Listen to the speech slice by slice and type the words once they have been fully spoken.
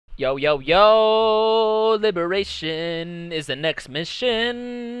Yo, yo, yo! Liberation is the next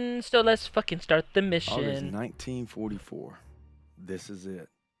mission. So let's fucking start the mission. August 1944. This is it.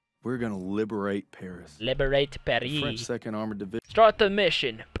 We're gonna liberate Paris. Liberate The French Paris. 2nd Armored Division. Start the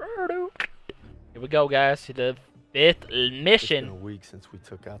mission. Here we go, guys. The 5th mission. It's been a week since we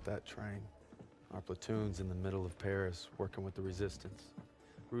took out that train. Our platoon's in the middle of Paris, working with the resistance.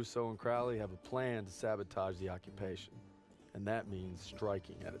 Rousseau and Crowley have a plan to sabotage the occupation, and that means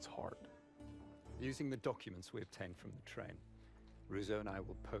striking at its heart. Using the documents we obtained from the train, Rousseau and I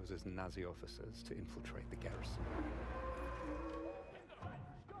will pose as Nazi officers to infiltrate the garrison.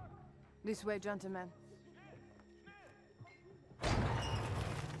 This way, gentlemen. The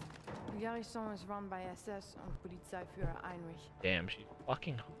garrison is run by SS and Polizeiführer Heinrich. Damn, she's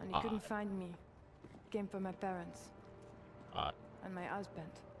fucking And he hot. couldn't find me. Came for my parents. Hot. And my husband.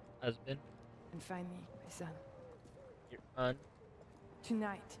 Husband, And finally, my son. your son.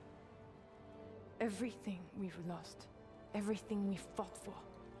 Tonight, everything we've lost, everything we fought for,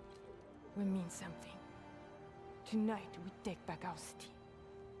 will mean something. Tonight, we take back our city.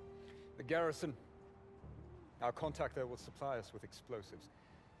 The garrison. Our contact there will supply us with explosives.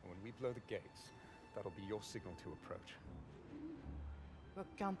 And when we blow the gates, that'll be your signal to approach. We're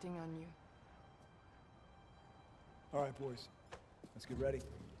counting on you. All right, boys. Let's get ready.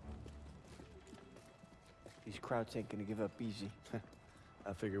 These crowds ain't gonna give up easy.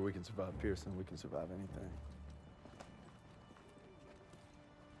 I figure we can survive Pearson, we can survive anything.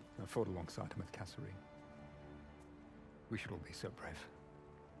 I fought alongside him at Kasserine. We should all be so brave.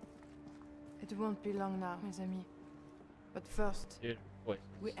 It won't be long now, mes amis. But first, Dude, wait.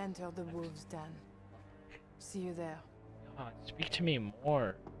 we enter the wolves' den. See you there. God, speak to me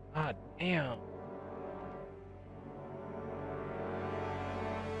more. God damn.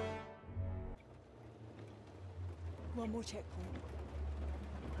 One more checkpoint.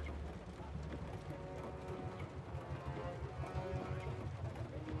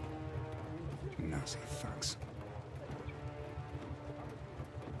 Nazi thugs.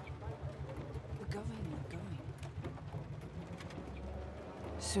 We're going, we're going.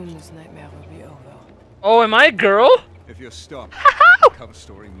 Soon this nightmare will be over. Oh, am I a girl? If you're stopped, the cover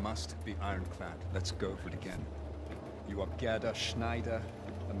story must be ironclad. Let's go for it again. You are Gerda Schneider,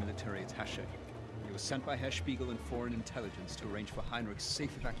 a military attaché. You were sent by Herr Spiegel and Foreign Intelligence to arrange for Heinrich's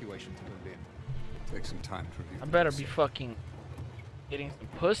safe evacuation to Berlin. Take some time to review. I better be fucking getting some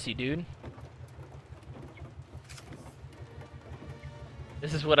pussy, dude.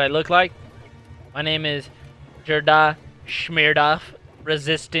 This is what I look like. My name is Gerda Schmierdorf,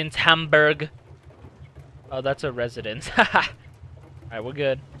 Resistance Hamburg. Oh, that's a residence. Alright, we're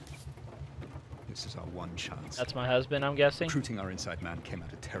good. This is our one chance. That's my husband, I'm guessing. Recruiting our inside man came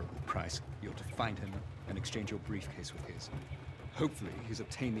at a terrible price. You're to find him and exchange your briefcase with his. Hopefully, he's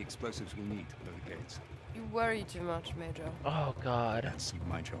obtained the explosives we'll need to blow the gates. You worry too much, Major. Oh, God. That's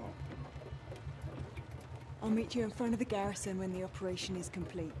my job. I'll meet you in front of the garrison when the operation is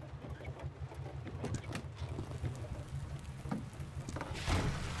complete.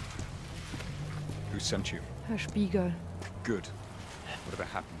 Who sent you? Herr Spiegel. Good. Whatever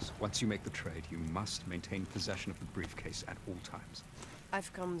happens, once you make the trade, you must maintain possession of the briefcase at all times.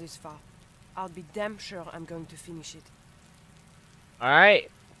 I've come this far. I'll be damn sure I'm going to finish it. Alright.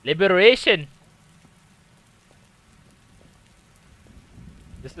 Liberation.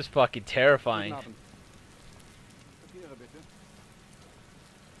 This is fucking terrifying.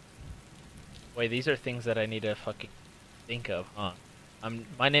 Wait, these are things that I need to fucking think of, huh?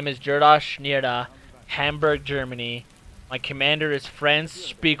 My name is Gerda Schnierda, Hamburg, Germany. My commander is Franz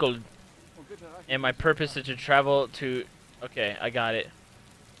Spiegel. And my purpose is to travel to... Okay, I got it.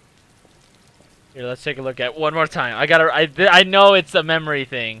 Here, let's take a look at it one more time. I know it's a memory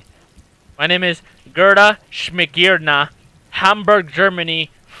thing. My name is Gerda Schmigirna, Hamburg,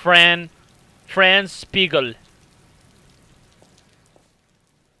 Germany, Franz Spiegel.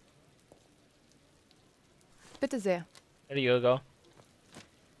 Bitte sehr. There you go.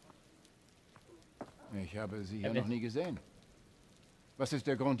 Ich habe Sie hier noch nie gesehen. Was ist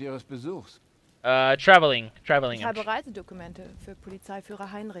der Grund Ihres Besuchs? Traveling. Ich habe Reisedokumente für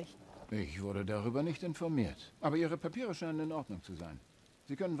Polizeiführer Heinrich. Ich wurde darüber nicht informiert. Aber Ihre Papiere scheinen in Ordnung zu sein.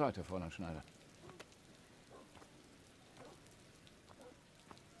 Sie können weiter, Fräulein Schneider.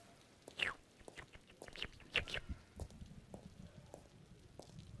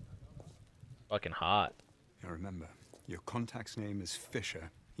 Fucking hot. Now remember, your contact's name is Fischer.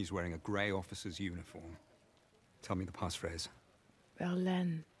 He's wearing a grey officer's uniform. Tell me the passphrase.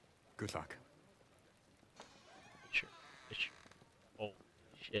 Berlin. Good luck. Fisher. Oh,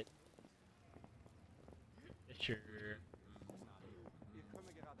 shit. Fisher.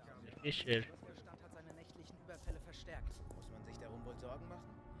 Fischer.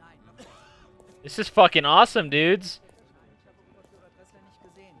 This is fucking awesome, dudes.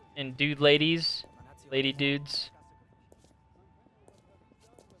 And dude ladies. Lady dudes.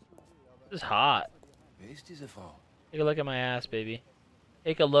 This is hot. Take a look at my ass, baby.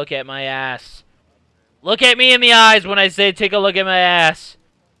 Take a look at my ass. Look at me in the eyes when I say take a look at my ass.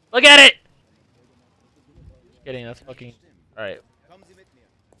 Look at it! Just kidding, that's fucking... Alright.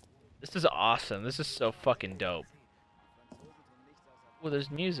 This is awesome. This is so fucking dope. Oh, there's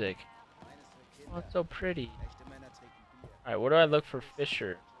music. Oh, it's so pretty. Alright, where do I look for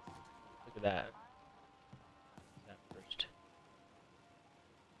Fisher? Look at that. That first.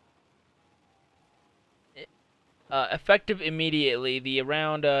 Effective immediately. The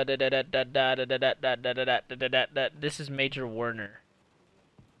around this is Major Werner.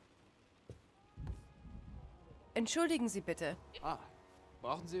 Entschuldigen Sie bitte. Ah,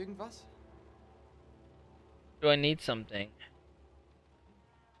 brauchen Sie irgendwas? Do I need something?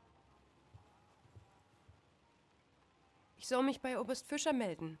 Ich soll mich bei Oberst Fischer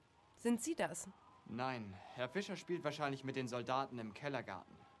melden. Sind Sie das? Nein, Herr Fischer spielt wahrscheinlich mit den Soldaten im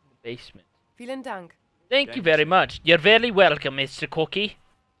Kellergarten. Basement. Vielen Dank. Thank you very much. You're very welcome, Mr. Cookie.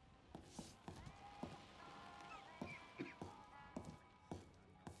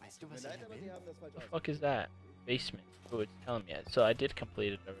 Weißt du, was ich will? What the fuck is that? Basement. Oh, it's telling me. So I did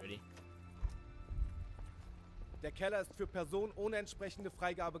complete it already. Der Keller ist für Personen ohne entsprechende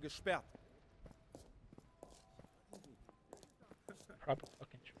Freigabe gesperrt. Proper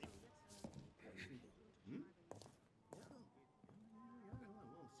fucking tree.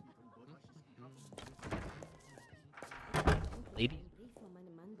 Lady?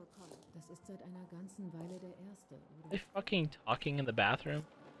 Das ist seit einer ganzen Weile der erste. Are they fucking talking in the bathroom?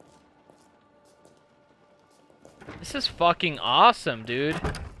 This is fucking awesome, dude.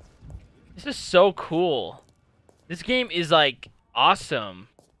 This is so cool. This game is like awesome.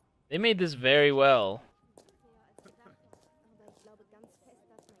 They made this very well.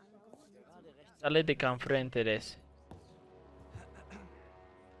 Sale de confronteres.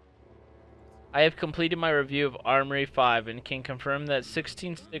 I have completed my review of Armory 5 and can confirm that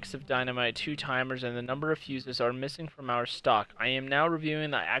 16 sticks of dynamite, 2 timers, and the number of fuses are missing from our stock. I am now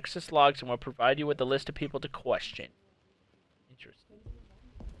reviewing the access logs and will provide you with a list of people to question. Interesting.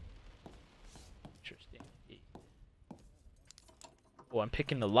 Interesting. Oh, I'm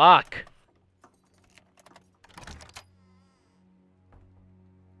picking the lock.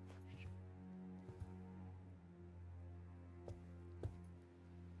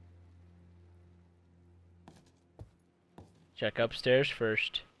 Check upstairs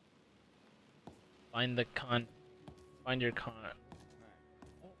first. Find your con.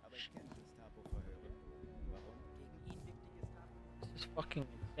 This is fucking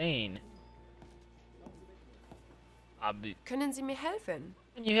insane. Können Sie mir helfen?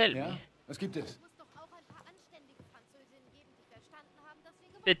 Can you help Ja, me? was gibt es?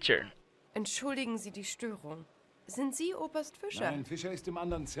 Pitcher. Entschuldigen Sie die Störung. Sind Sie Oberst Fischer? Nein, Fischer ist im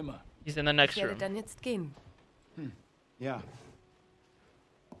anderen Zimmer. He's in the next Ich werde room. dann jetzt gehen. Ja.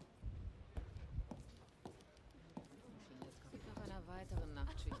 Sieht nach einer weiteren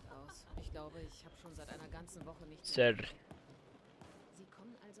Nachtschicht aus. Ich glaube, ich habe schon seit einer ganzen Woche nicht Sir. Sie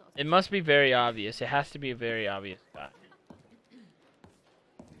kommen also aus It must be very obvious. It has to be a very obvious guy.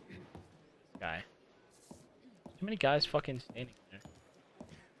 Guy. Too many guys fucking standing there. Oh,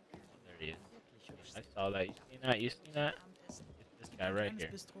 there he is. I saw that. You seen that? You seen that? It's this guy right here.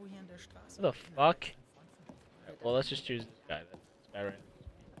 What the fuck? Alright, well, let's just choose this guy. This guy right.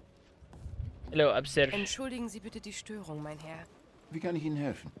 Hello, upstairs. Entschuldigen Sie bitte die Störung, mein Herr. Wie kann ich Ihnen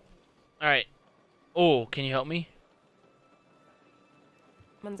helfen? Alright. Oh, can you help me?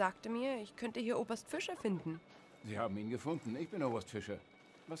 Man sagte mir, ich könnte hier Oberst Fischer finden. Sie haben ihn gefunden. Ich bin Oberst Fischer.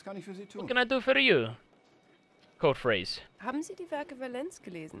 Was kann ich für Sie tun? What can I do for you? Code phrase. Haben Sie die Werke Valenz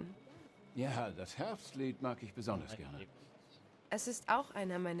gelesen? Ja, das Herbstlied mag ich besonders gerne. Es ist auch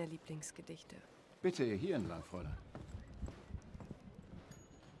einer meiner Lieblingsgedichte. Bitte hier entlang, Fräulein.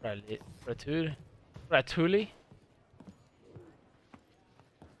 Ratuli?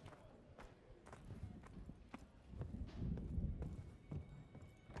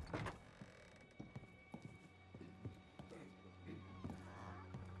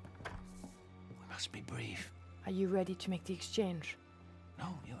 We must be brief. Are you ready to make the exchange?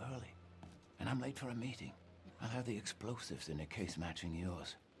 No, you're early. And I'm late for a meeting. I'll have the explosives in a case matching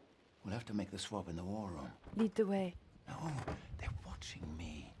yours. We'll have to make the swap in the war room. Lead the way. No, they're watching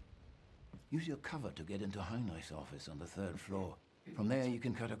me. Use your cover to get into Heinrich's office on the 3rd floor. From there, you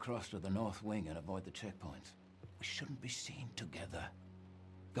can cut across to the north wing and avoid the checkpoints. We shouldn't be seen together.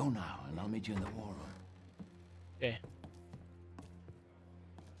 Go now, and I'll meet you in the war room. Okay.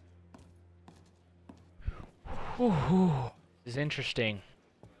 Whew. This is interesting.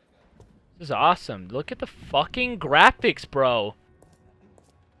 This is awesome. Look at the fucking graphics, bro.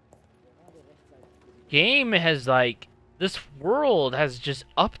 Game has like, this world has just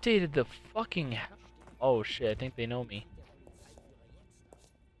updated the fucking. Oh shit! I think they know me.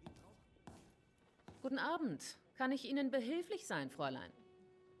 Guten Abend. Kann ich Ihnen behilflich sein, Fräulein?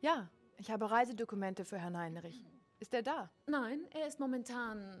 Ja, ich habe Reisedokumente für Herrn Heinrich. Ist er da? Nein, er ist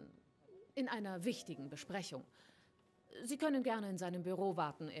momentan in einer wichtigen Besprechung. Sie können gerne in seinem Büro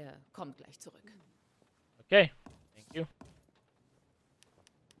warten, er kommt gleich zurück. Okay, thank you.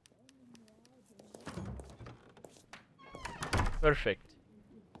 Perfect.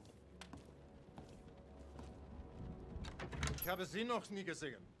 Ich habe Sie noch nie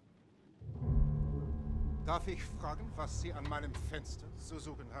gesehen. Darf ich fragen, was Sie an meinem Fenster zu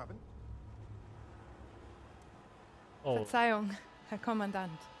suchen haben? Oh. Verzeihung, Herr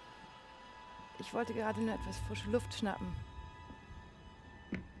Kommandant. Ich wollte gerade nur etwas frische Luft schnappen.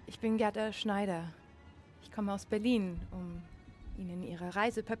 Ich bin Gerda Schneider. Ich komme aus Berlin, um Ihnen Ihre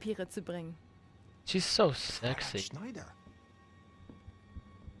Reisepapiere zu bringen. She's so sexy. Schneider.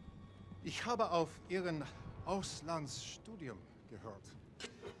 Ich habe auf Ihren Auslandsstudium gehört.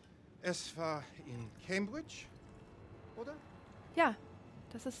 Es war in Cambridge, oder? Ja,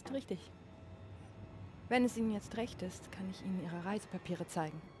 das ist richtig. Wenn es Ihnen jetzt recht ist, kann ich Ihnen Ihre Reisepapiere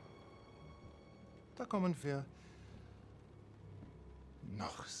zeigen. Da kommen wir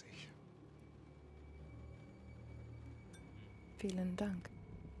noch sicher. Vielen Dank.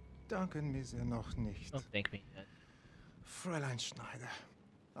 Danken wir Sie noch nicht. Don't thank me. Fräulein Schneider.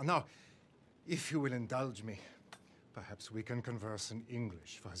 Now, if you will indulge me, perhaps we can converse in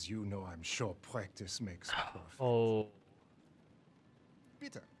English, as you know I'm sure practice makes perfect. Oh.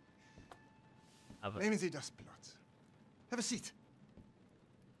 Bitte. Aber nehmen Sie das Blatt. Have a seat.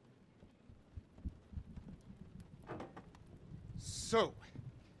 So,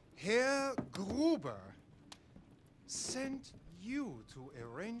 Herr Gruber sent you to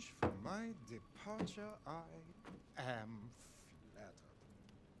arrange for my departure. I am flattered.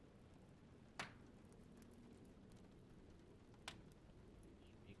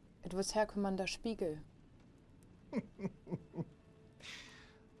 Etwas Herr Commander Spiegel.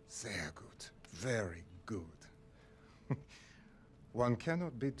 Sehr gut. Very good. One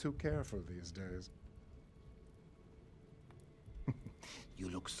cannot be too careful these days. You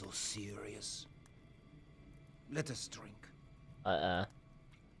look so serious. Let us drink. To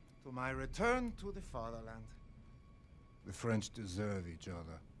my return to the fatherland. The French deserve each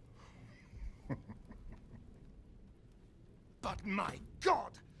other. But my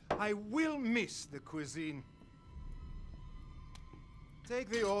God, I will miss the cuisine. Take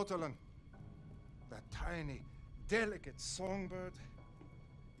the ortolan. That tiny, delicate songbird.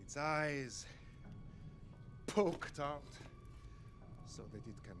 Its eyes poked out so that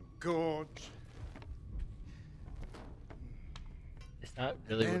it can gorge. it's not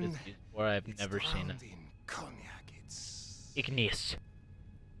really what it's used for. I've never seen it. In cognac, it's Igneous.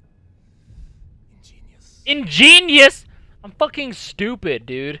 ingenious. Ingenious! I'm fucking stupid,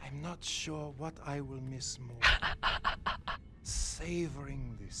 dude. I'm not sure what I will miss more.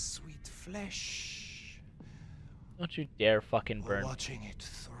 Savoring the sweet flesh. Don't you dare fucking Or burn. watching it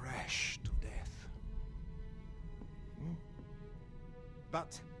thrash to death. Hmm?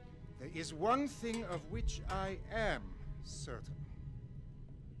 But there is one thing of which I am certain.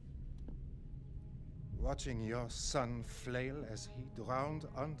 Watching your son flail as he drowned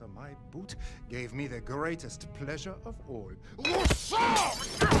under my boot gave me the greatest pleasure of all.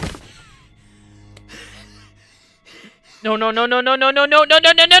 No, no, no, no, no, no, no, no, no,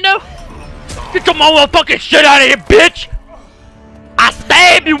 no, no, no, no! Get your motherfucking shit out of here, bitch! I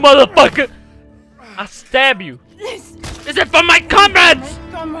stab you, motherfucker! I stab you. This is for my comrades!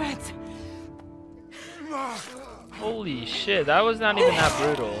 Comrades! Holy shit, that was not even that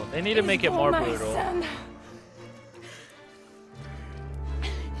brutal. They need to make it more brutal.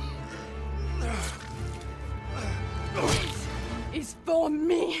 It's for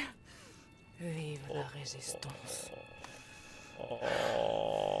me. Vive la résistance.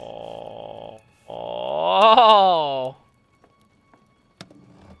 Oh.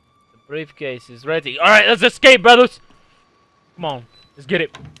 The briefcase is ready. Alright, let's escape, brothers! Come on, let's get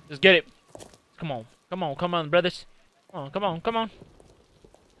it. Let's get it. Come on, come on, come on, brothers. Come on, come on, come on.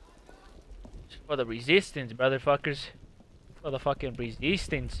 For the resistance, brotherfuckers. For the fucking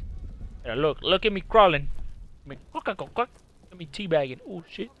resistance. Yeah, look at me crawling. Look at me teabagging. Oh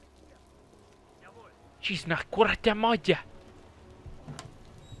shit. She's not kurata moja.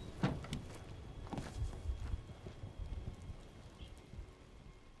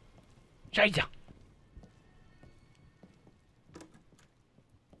 Scheiße!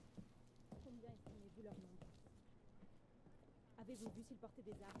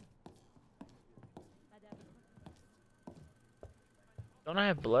 Don't I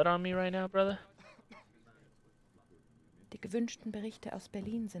have blood on me right now, brother? Die gewünschten Berichte aus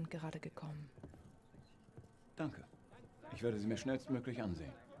Berlin sind gerade gekommen. Danke. Ich werde sie mir schnellstmöglich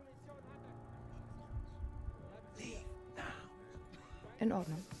ansehen. In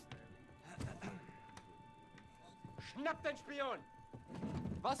Ordnung. Schnapp den Spion!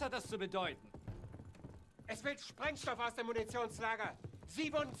 Was hat das zu bedeuten? Es wird Sprengstoff aus dem Munitionslager.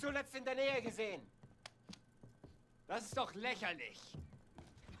 Sie wurden zuletzt in der Nähe gesehen. Das ist doch lächerlich.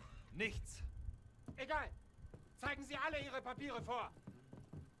 Nichts. Egal. Zeigen Sie alle Ihre Papiere vor.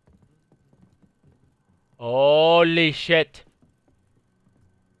 Holy shit.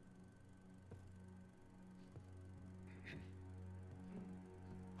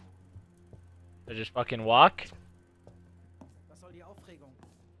 I just fucking walk? Was soll die Aufregung?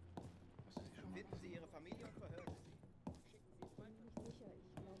 Finden Sie Ihre Familie und verhören Sie.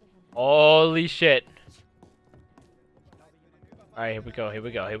 Holy shit. Alright, here we go, here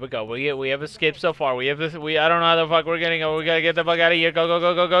we go, here we go. We have escaped so far. I don't know how the fuck we're gonna go. We gotta get the fuck out of here. Go, go,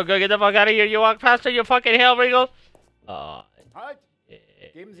 go, go, go, go, get the fuck out of here. You walk faster, you fucking hell, Regal. Halt!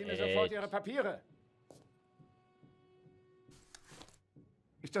 Geben Sie mir sofort Ihre Papiere.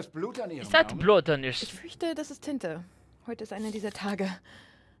 Ist das Blut an Ihrem Is that Arm? blood on your... Ich fürchte, das ist Tinte. Heute ist einer dieser Tage.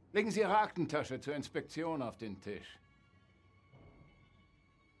 Legen Sie Ihre Aktentasche zur Inspektion auf den Tisch.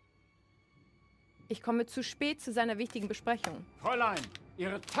 Ich komme zu spät zu seiner wichtigen Besprechung. Fräulein,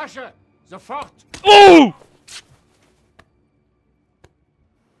 Ihre Tasche! Sofort! Oh!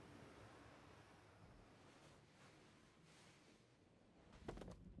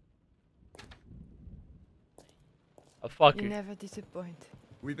 A fucker. You never disappoint.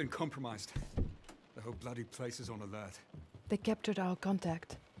 We've been compromised. The whole bloody place is on alert. They captured our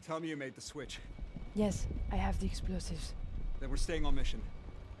contact. Tell me you made the switch. Yes, I have the explosives. Then we're staying on mission.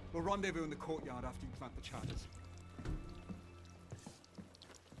 We'll rendezvous in the courtyard after you plant the charters.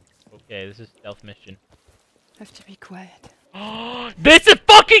 Okay, this is stealth mission. Have to be quiet. This is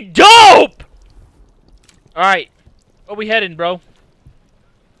fucking dope! Alright. Where we heading, bro?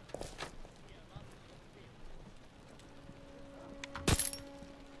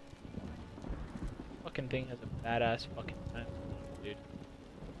 Fucking thing has a badass fucking time, dude.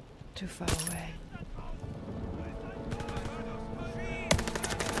 Too far away.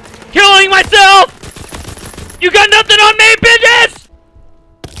 Killing myself! You got nothing on me, bitches!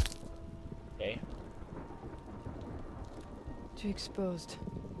 Okay. Too exposed.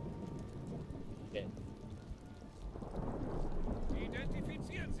 Okay.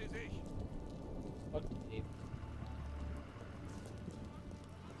 Identifizieren Sie sich. Fuck me.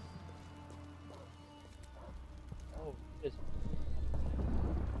 Oh, this.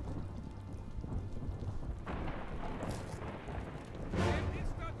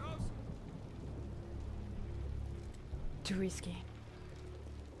 Too risky.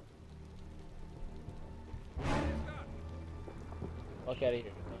 Fuck out of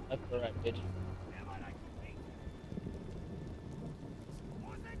here. Left or right, bitch.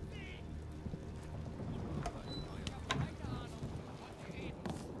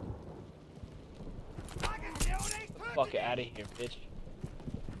 Fuck out of here, bitch.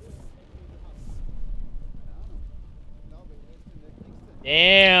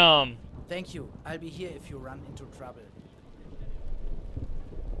 Damn. Thank you. I'll be here if you run into trouble.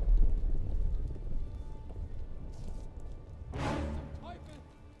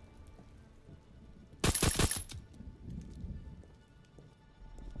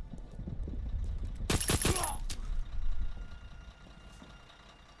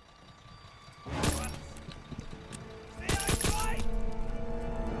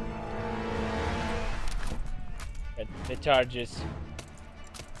 The charges.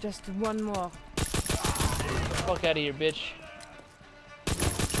 Just one more. Fuck out of here, bitch.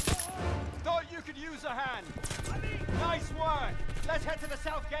 Thought you could use a hand. Nice work. Let's head to the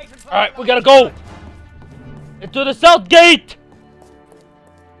south gate and play. Alright, we gotta go! Into the south gate!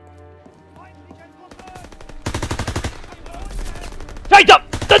 Shut up!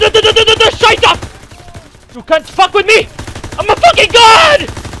 Shut up! You can't fuck with me! I'm a fucking god!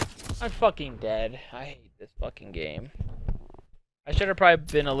 I'm fucking dead. I hate this fucking game. I should have probably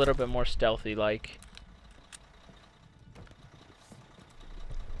been a little bit more stealthy, like.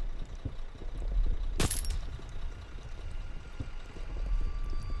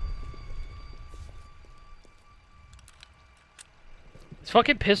 This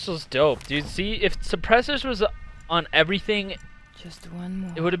fucking pistol's dope, dude. See, if suppressors was on everything Just one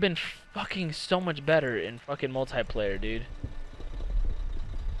more. It would have been fucking so much better in fucking multiplayer, dude.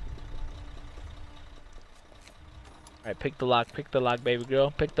 Alright, pick the lock, baby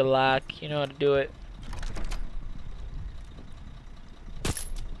girl. Pick the lock. You know how to do it.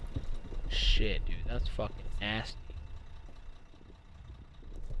 Shit, dude. That's fucking nasty.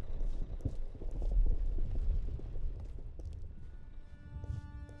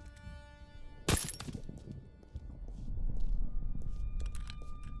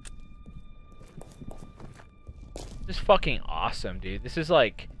 This is fucking awesome, dude. This is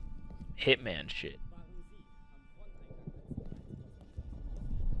like Hitman shit.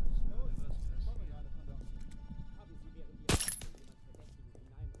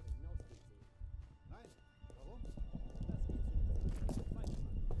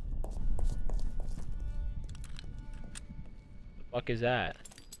 The fuck is that?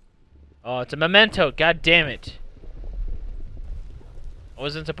 Oh, it's a memento. God damn it. I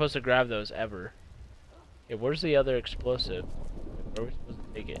wasn't supposed to grab those ever. Okay, where's the other explosive? Where are we supposed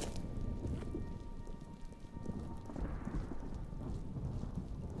to take it?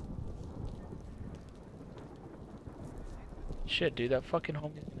 Shit, dude, that fucking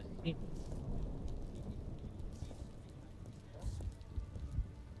homie's gonna see me.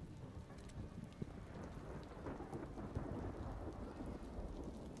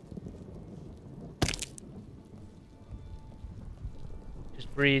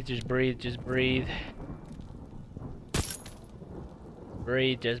 Just breathe, just breathe, just breathe.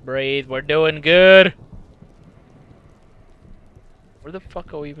 Breathe, just breathe. We're doing good. Where the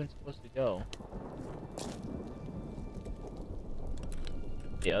fuck are we even supposed to go?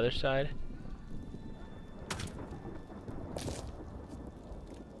 The other side?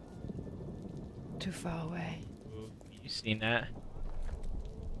 Too far away. Ooh, you seen that?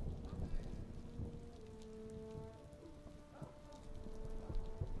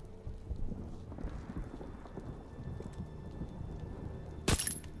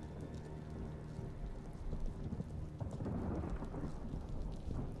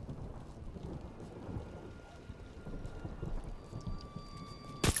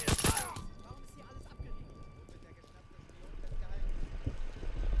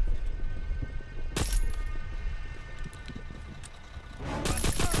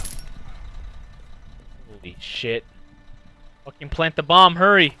 Holy shit. Fucking plant the bomb,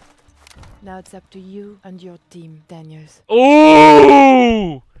 hurry! Now it's up to you and your team, Daniels.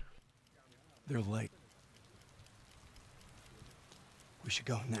 Ooh! They're late. We should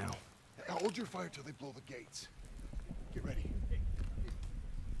go now. Hold your fire till they blow the gates. Get ready.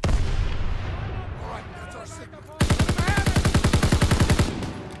 Alright, that's our signal.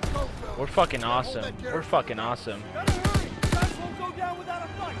 We're fucking awesome. We're fucking awesome.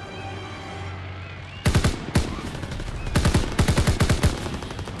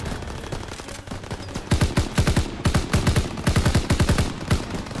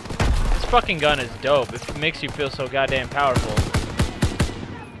 This fucking gun is dope. It makes you feel so goddamn powerful.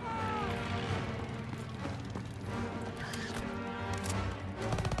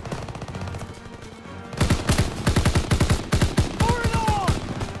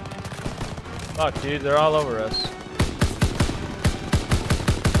 Fuck, dude, they're all over us.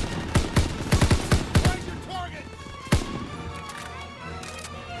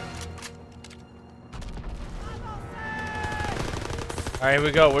 Alright, here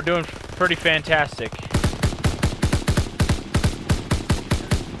we go. We're doing pretty fantastic.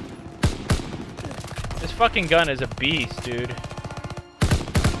 This fucking gun is a beast, dude.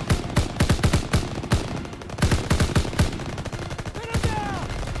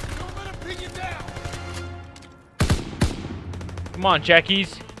 Come on,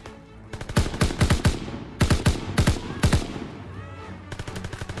 Jackies.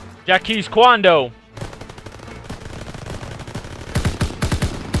 Jackies Quando.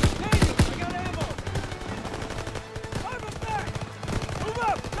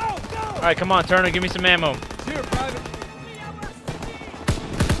 Alright, come on, Turner, give me some ammo.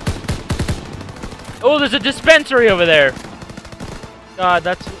 Oh, there's a dispensary over there. God,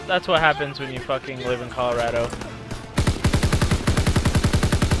 that's what happens when you fucking live in Colorado.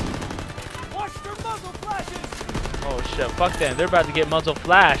 Oh shit, fuck them. They're about to get muzzle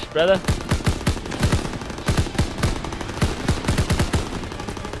flashed, brother.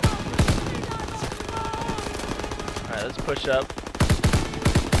 Alright, let's push up.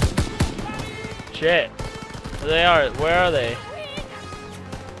 Shit. There they are. Where are they?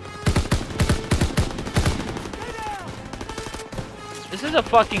 This is a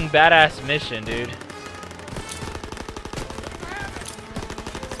fucking badass mission, dude.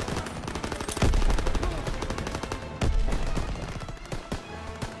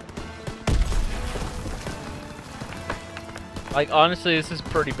 Like, honestly, this is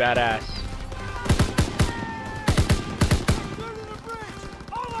pretty badass.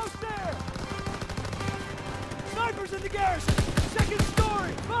 Almost there! Snipers in the garrison! Second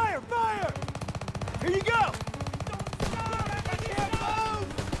story! Fire! Fire! Here you go!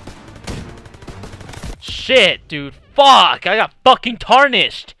 Shit, dude. Fuck! I got fucking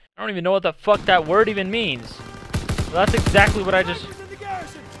tarnished! I don't even know what the fuck that word even means. Well, that's exactly what I just...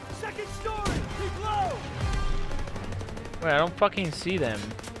 Second story! Keep low! Wait, I don't fucking see them.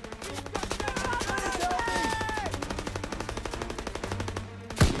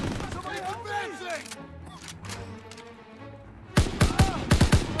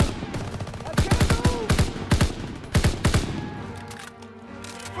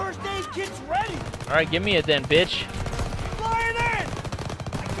 First aid kit's ready! Alright, give me it then, bitch. Flying in!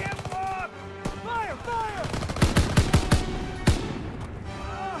 I can't walk! Fire! Fire!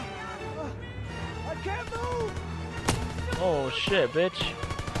 I can't move! Oh shit, bitch.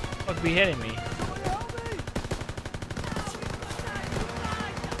 Fuck be hitting me.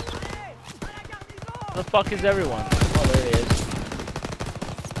 Where the fuck is everyone? Oh, there it is.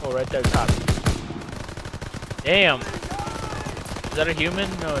 Oh, right there, top. Damn. Is that a human?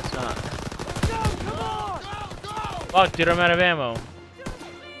 No, it's not. Fuck, dude, I'm out of ammo.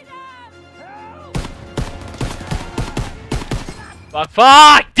 Fuck,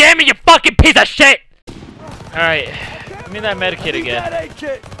 fuck! Damn it, you fucking piece of shit! Alright, give me that medikit again.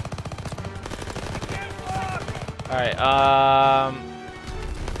 Alright,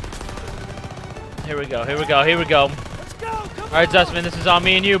 here we go, here we go, here we go. Alright, Zussman, this is all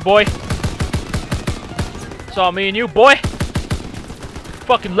me and you, boy. It's all me and you, boy.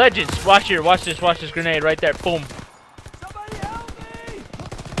 Fucking legends. Watch here, watch this grenade right there. Boom.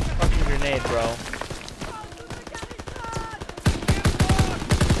 Fucking grenade, bro.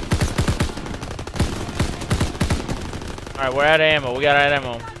 Alright, we're out of ammo. We got out of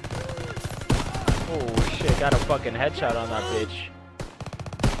ammo. Oh shit, got a fucking headshot on that bitch.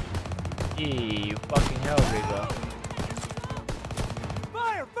 Yee, you fucking hell, Rico.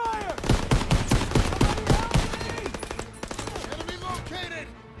 Fire! Fire!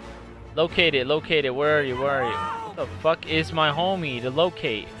 Locate it, locate it. Where are you? Where are you? What the fuck is my homie to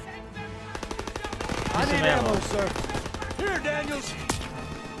locate? I need ammo, sir. Here, Daniels.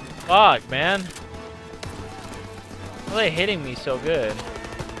 Fuck, man. Why are they hitting me so good?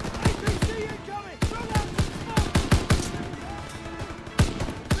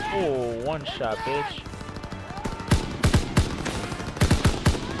 Oh, one shot, bitch.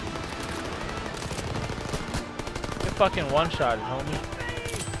 Get fucking one shot, homie.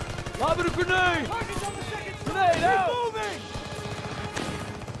 Lobbing a grenade! Grenade out!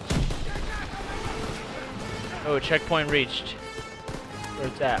 Oh, checkpoint reached. Where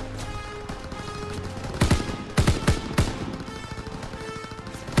it's at?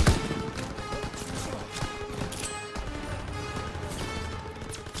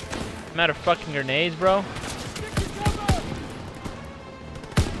 I'm out of fucking grenades, bro.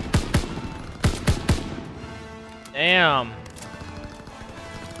 Damn.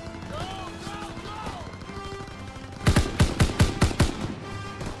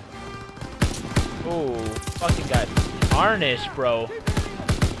 Oh, fucking got tarnished, bro.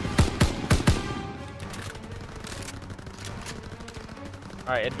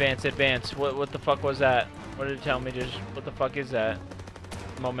 Alright, advance, advance. What the fuck was that? What did it tell me? Just what the fuck is that?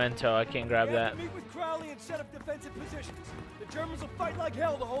 Memento, I can't grab that. Meet with Crowley and set up defensive positions. The Germans will fight like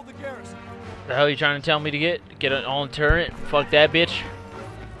hell to hold the garrison. The hell are you trying to tell me to get? Get an on turret? Fuck that bitch.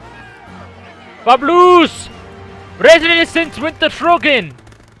 Babloos! Resistance with the Trogan!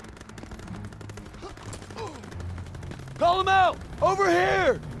 Call him out! Over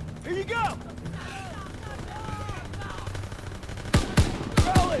here! Here you go!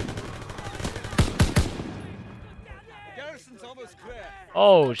 Crowley! Garrison's almost clear.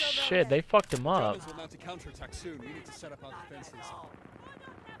 Oh shit, they fucked him up. Germans will mount a counterattack soon. We need to set up our defenses.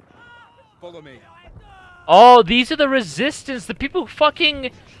 Follow me. Oh, these are the resistance. The people who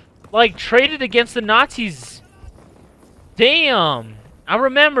fucking like traded against the Nazis. Damn. I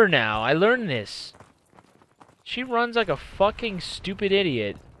remember now. I learned this. She runs like a fucking stupid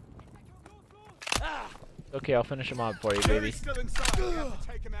idiot. Okay, I'll finish him off for you, baby.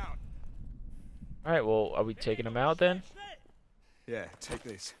 Alright, well, are we taking him out then? Yeah, take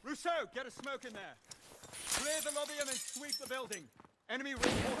this. Rousseau, get a smoke in there. Clear the lobby and then sweep the building. Enemy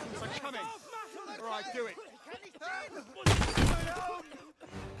reinforcements are coming. All right, do it.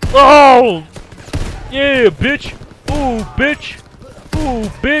 Oh! Yeah, bitch! Ooh, bitch! Ooh,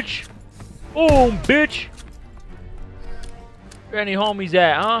 bitch! Ooh, bitch! Where any homies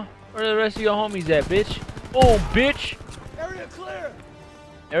at, huh? Where the rest of your homies at, bitch? Oh, bitch! Area clear.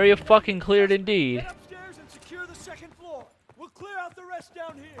 Area fucking cleared indeed. Get upstairs and secure the second floor. We'll clear out the rest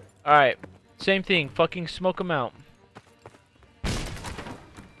down here. Alright, same thing. Fucking smoke them out.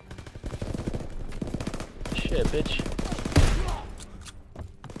 Shit, bitch.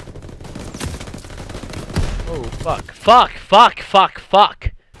 Oh, fuck. Fuck, fuck, fuck,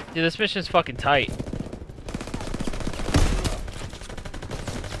 fuck. Dude, this mission's fucking tight.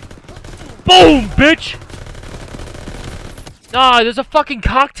 Boom, bitch! Nah, there's a fucking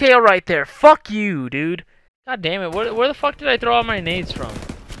cocktail right there. Fuck you, dude. God damn it. Where the fuck did I throw all my nades from?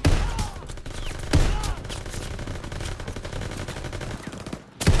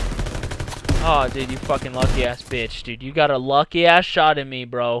 Oh, dude, you fucking lucky ass bitch, dude. You got a lucky ass shot at me,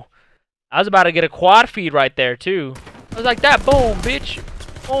 bro. I was about to get a quad feed right there, too. I was like that. Boom, bitch.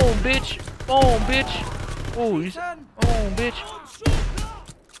 Boom, bitch. Boom, bitch. Oh, you boom, bitch.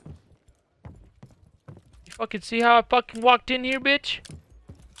 You fucking see how I fucking walked in here, bitch?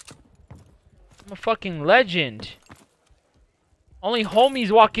 I'm a fucking legend. Only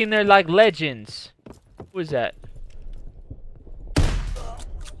homies walk in there like legends. Who is that?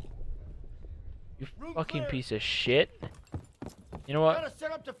 You fucking piece of shit. You know what?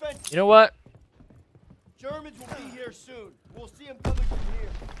 You know what? Germans will be here soon. We'll see them coming from here.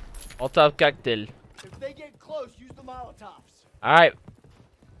 Molotov cocktail. If they get close, use the Molotovs. Alright.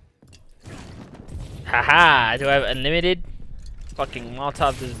 Haha, do I have unlimited? Fucking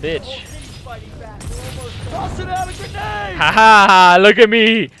Molotov this bitch. Toss it out a grenade! Haha, look at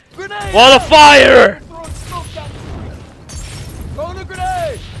me! Grenade! Wall of fire! Throw the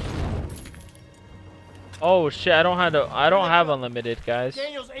grenade! Oh shit, I don't have unlimited, guys.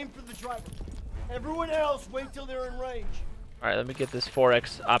 Daniels, aim for the driver. Everyone else, wait till they're in range. Alright, let me get this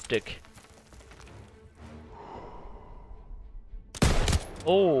 4x optic.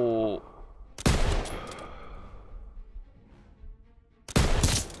 Oh.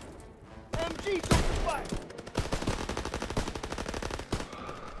 MG, don't fire.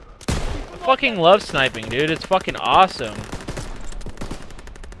 I fucking love sniping, dude. It's fucking awesome.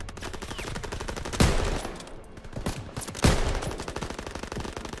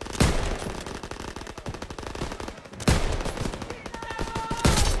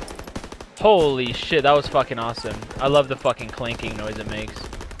 Holy shit, that was fucking awesome. I love the fucking clanking noise it makes.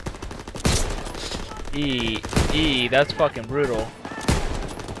 That's fucking brutal.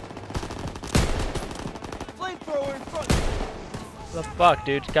 Flamethrower in front. What the fuck,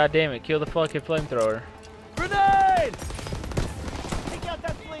 dude? God damn it, kill the fucking flamethrower. Grenade! Take out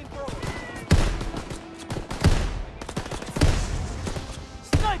that flamethrower.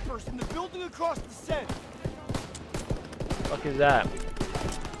 Snipers in the building across the center. Fuck is that?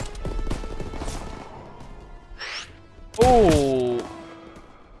 Oh!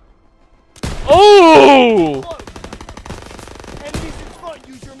 Oh! Enemies in front,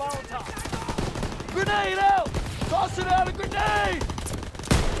 use your Molotov. Grenade out! Toss it out, a grenade!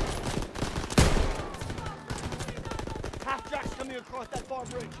 Half-track's coming across that far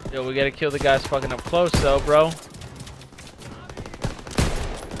bridge. Yo, we gotta kill the guys fucking up close though, bro. Take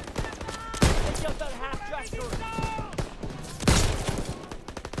out that half-track turret.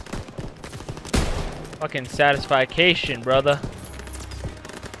 Fucking satisfaction, brother.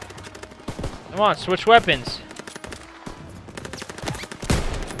 Come on, switch weapons.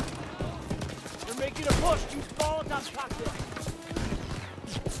 They're making a push. Use Molotov cocktail.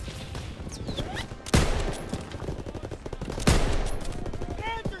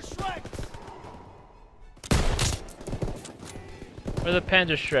 Where the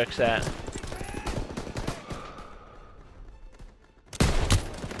Panzer Shreks at?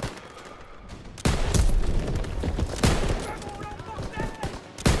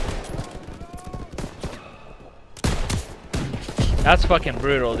 That's fucking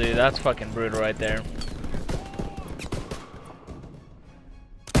brutal, dude. That's fucking brutal right there.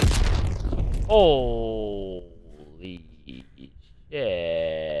 Holy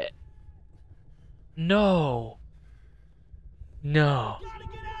shit. No. No.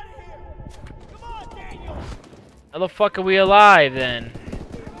 How the fuck are we alive then?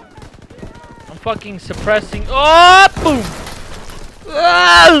 I'm fucking suppressing. Oh, boom!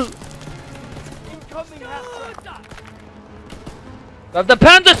 Ah! Grab the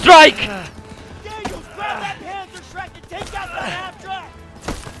Panzer Strike! Daniels, grab that Panzer Strike and take out the half-track!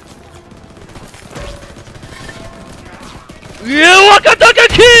 You Wakataka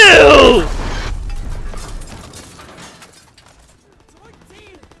kill!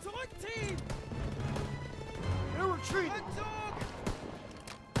 They're retreating.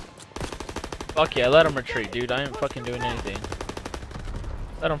 Fuck yeah, let him retreat, dude. I ain't fucking doing anything.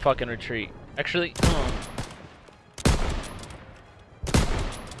 Let him fucking retreat. Actually,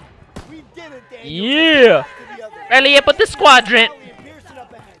 Yeah! Rally up with the squadron!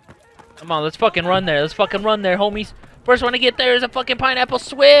 Come on, let's fucking run there. Let's fucking run there, homies. First one to get there is a fucking pineapple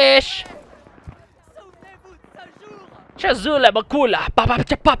swish! Chazula bakula, papa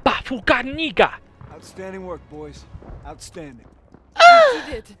papa fukarniga. Outstanding work, boys. Outstanding. We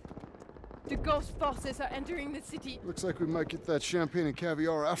did it. The ghost forces are entering the city. Looks like we might get that champagne and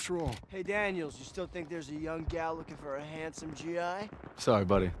caviar after all. Hey, Daniels, you still think there's a young gal looking for a handsome GI? Sorry,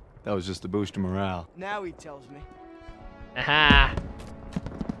 buddy. That was just to boost your morale. Now he tells me. Aha.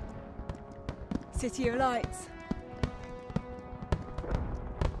 City of Lights.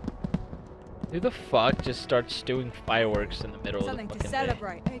 Who the fuck just starts doing fireworks in the middle Something of the to fucking day?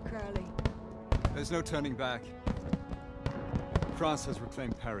 celebrate. Hey, Crowley. There's no turning back. France has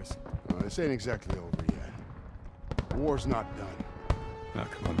reclaimed Paris. This ain't exactly over yet. The war's not done. Now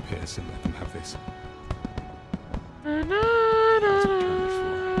come on, Pearson, let them have this.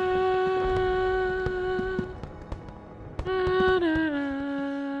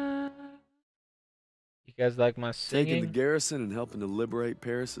 You guys like my singing? Taking the garrison and helping to liberate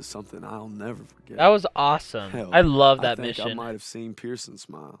Paris is something I'll never forget. That was awesome. Hell, I love that I think I mission. might have seen Pearson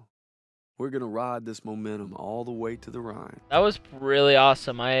smile. We're gonna ride this momentum all the way to the Rhine. That was really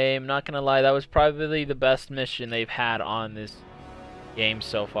awesome. I am not gonna lie, that was probably the best mission they've had on this game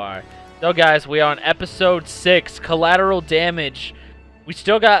so far. So guys, we are on episode 6, Collateral Damage. We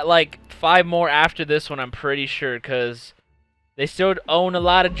still got like 5 more after this one, I'm pretty sure, because they still own a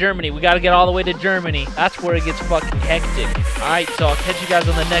lot of Germany. We gotta get all the way to Germany. That's where it gets fucking hectic. Alright, so I'll catch you guys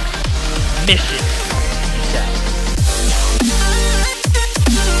on the next mission.